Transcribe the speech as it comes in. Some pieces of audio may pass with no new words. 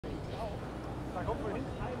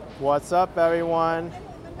What's up, everyone?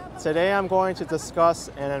 Today I'm going to discuss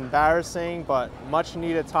an embarrassing but much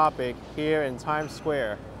needed topic here in Times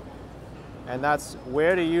Square, and that's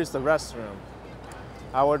where to use the restroom.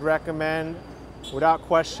 I would recommend, without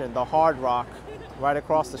question, the Hard Rock right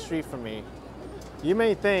across the street from me. You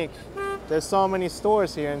may think there's so many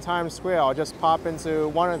stores here in Times Square, I'll just pop into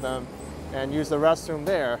one of them and use the restroom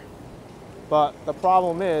there. But the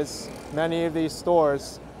problem is, many of these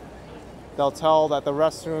stores, they'll tell that the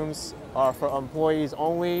restrooms are for employees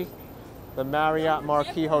only. The Marriott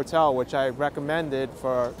Marquis Hotel, which I recommended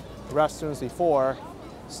for restrooms before,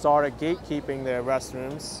 started gatekeeping their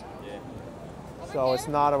restrooms. So it's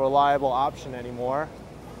not a reliable option anymore.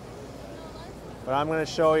 But I'm going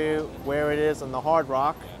to show you where it is on the Hard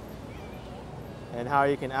Rock and how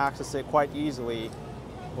you can access it quite easily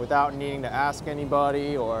without needing to ask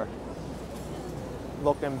anybody or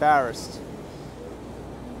look embarrassed.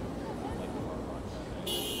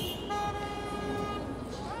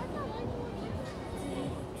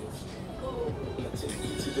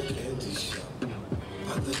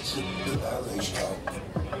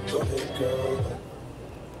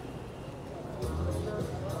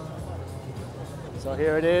 So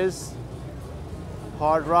here it is,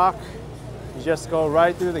 Hard Rock. You just go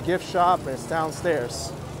right through the gift shop and it's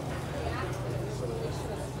downstairs.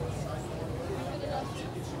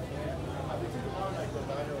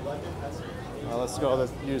 Let's go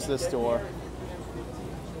use this door.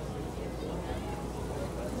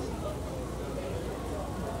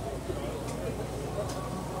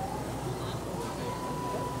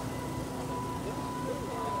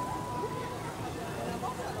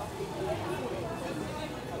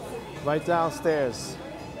 Right downstairs.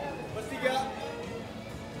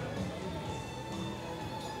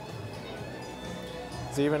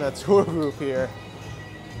 There's even a tour group here.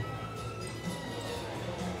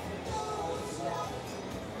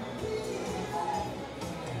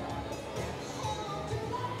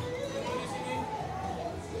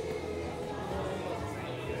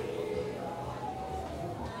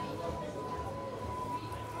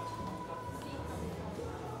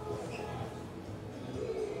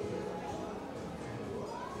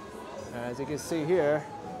 As you can see here,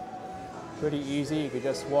 pretty easy. You could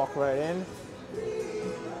just walk right in.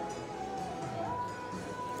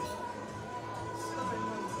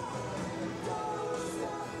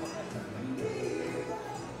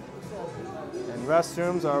 And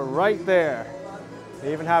restrooms are right there.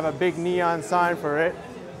 They even have a big neon sign for it.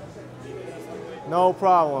 No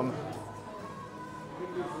problem.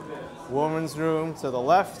 Women's room to the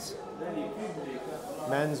left.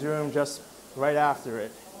 Men's room just right after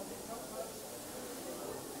it.